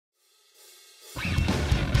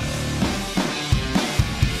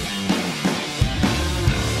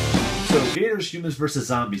Gators, Humans vs.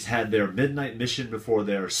 Zombies had their midnight mission before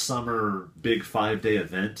their summer big 5-day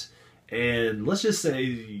event. And let's just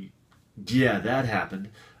say, yeah, that happened.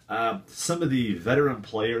 Some of the veteran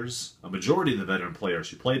players, a majority of the veteran players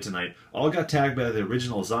who played tonight, all got tagged by the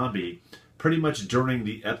original zombie pretty much during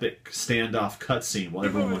the epic standoff cutscene while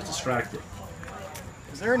everyone was distracted.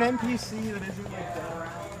 Is there an NPC that isn't like that?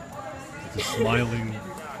 It's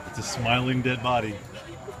a smiling dead body.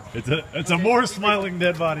 It's a more smiling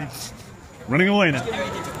dead body. Running away now.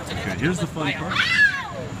 Okay, here's the funny part.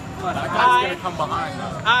 That guy's gonna come behind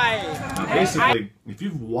us. Now basically, if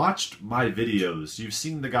you've watched my videos, you've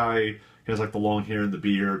seen the guy who has like the long hair and the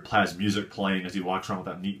beard, has music playing as he walks around with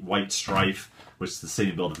that neat white stripe, which is the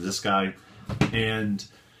same build as this guy. And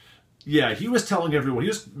yeah, he was telling everyone, he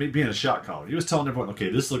was being a shot caller. He was telling everyone, okay,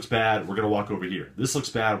 this looks bad, we're going to walk over here. This looks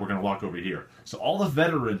bad, we're going to walk over here. So all the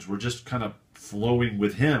veterans were just kind of flowing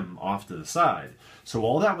with him off to the side. So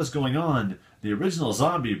while that was going on, the original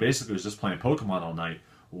zombie basically was just playing Pokemon all night,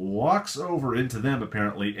 walks over into them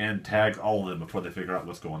apparently and tags all of them before they figure out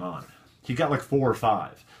what's going on. He got like 4 or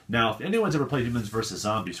 5. Now, if anyone's ever played Humans vs.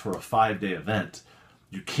 Zombies for a 5-day event,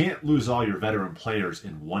 you can't lose all your veteran players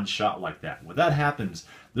in one shot like that. When that happens,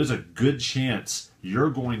 there's a good chance you're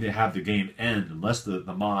going to have the game end unless the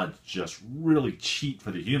mods just really cheat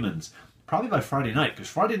for the humans, probably by Friday night, because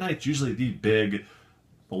Friday night's usually the big,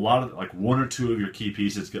 a lot of, like 1 or 2 of your key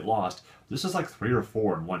pieces get lost. This is like 3 or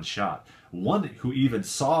 4 in one shot. One who even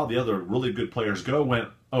saw the other really good players go went,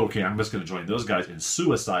 okay, I'm just going to join those guys, and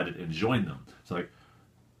suicided and joined them. So like,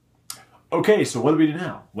 okay, so what do we do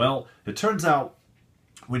now? Well, it turns out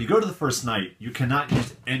when you go to the first night, you cannot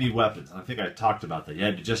use any weapons. I think I talked about that. You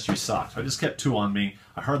had to just use socks. I just kept 2 on me.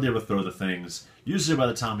 I hardly ever throw the things. Usually by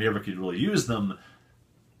the time you ever could really use them,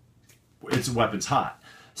 it's weapons hot.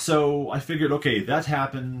 So I figured, okay, that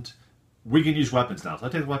happened. We can use weapons now. So I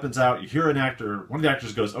take the weapons out. You hear an actor. One of the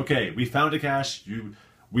actors goes, okay, we found a cache.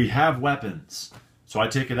 We have weapons. So I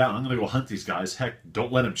take it out, and I'm going to go hunt these guys. Heck,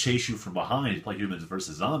 don't let them chase you from behind. You play Humans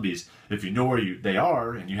vs. Zombies. If you know where they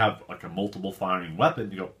are, and you have like a multiple firing weapon,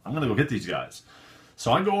 you go, I'm going to go get these guys.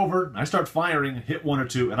 So I go over, and I start firing, hit 1 or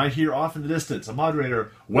 2, and I hear off in the distance, a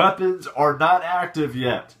moderator, weapons are not active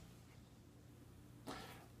yet.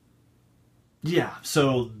 Yeah,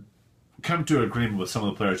 so come to an agreement with some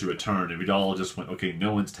of the players who returned, and we'd all just went, okay,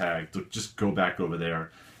 no one's tagged, so just go back over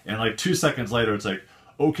there. And like 2 seconds later, it's like,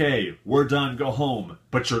 okay, we're done, go home,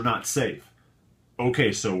 but you're not safe.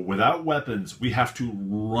 Okay, so without weapons, we have to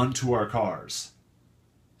run to our cars.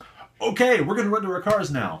 Okay, we're going to run to our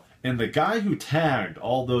cars now. And the guy who tagged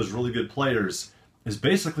all those really good players is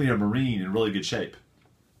basically a Marine in really good shape.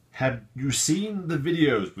 Have you seen the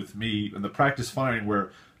videos with me in the practice firing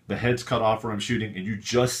where the head's cut off where I'm shooting and you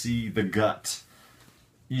just see the gut?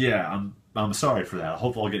 Yeah, I'm sorry for that. I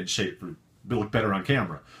hope I'll get in shape to look better on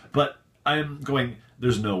camera. But I'm going,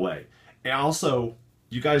 there's no way. And also,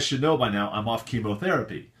 you guys should know by now, I'm off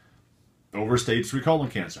chemotherapy. Over stage 3 colon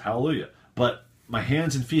cancer, hallelujah. But my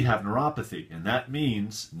hands and feet have neuropathy, and that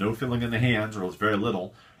means no feeling in the hands, or it's very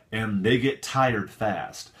little, and they get tired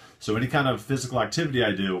fast. So any kind of physical activity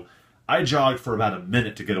I do, I jogged for about a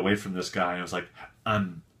minute to get away from this guy, and I was like,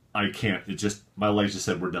 I can't. It just, my legs just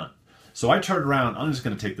said, we're done. So I turned around, I'm just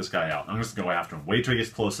going to take this guy out. I'm just going to go after him, wait till he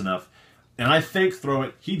gets close enough. And I fake throw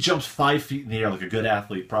it. He jumps 5 feet in the air like a good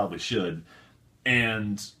athlete probably should.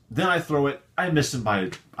 And then I throw it. I missed him by,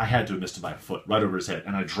 I had to have missed him by a foot, right over his head.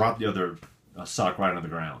 And I dropped the other sock right on the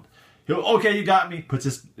ground. He goes, okay, you got me. Puts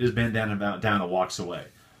his bandana down and walks away.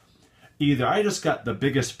 Either I just got the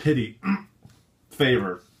biggest pity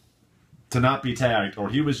favor to not be tagged, or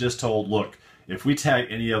he was just told, look, if we tag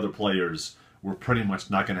any other players, we're pretty much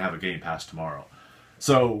not going to have a game past tomorrow.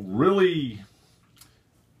 So really,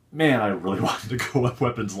 man, I really wanted to go up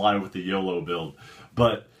weapons live with the YOLO build.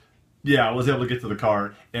 But yeah, I was able to get to the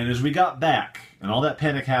car. And as we got back and all that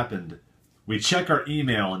panic happened, we check our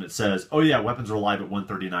email and it says, oh yeah, weapons are live at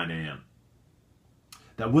 1:39 a.m.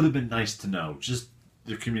 That would have been nice to know. Just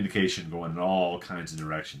the communication going in all kinds of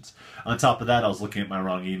directions. On top of that, I was looking at my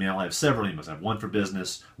wrong email. I have several emails. I have one for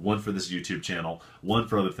business, one for this YouTube channel, one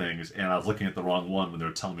for other things, and I was looking at the wrong one when they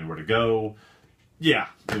were telling me where to go. Yeah,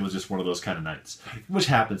 it was just one of those kind of nights, which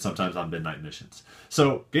happens sometimes on midnight missions.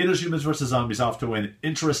 So, Gators, Humans vs. Zombies off to an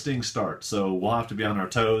interesting start. So, we'll have to be on our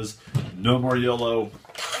toes. No more YOLO.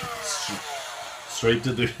 Straight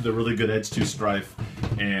to the really good Edge 2 Strife.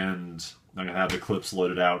 And I'm going to have the clips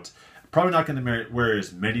loaded out. Probably not going to wear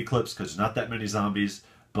as many clips because there's not that many zombies.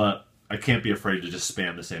 But I can't be afraid to just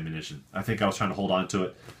spam this ammunition. I think I was trying to hold on to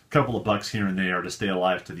it. A couple of bucks here and there to stay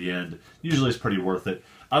alive to the end. Usually it's pretty worth it.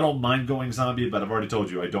 I don't mind going zombie, but I've already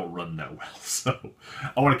told you I don't run that well. So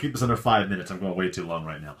I want to keep this under 5 minutes. I'm going way too long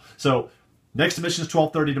right now. So next mission is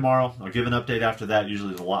 12:30 tomorrow. I'll give an update after that. Usually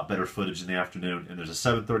there's a lot better footage in the afternoon. And there's a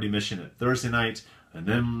 7:30 mission at Thursday night. And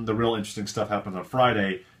then the real interesting stuff happens on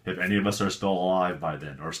Friday, if any of us are still alive by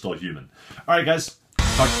then, or still human. All right, guys.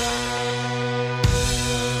 Talk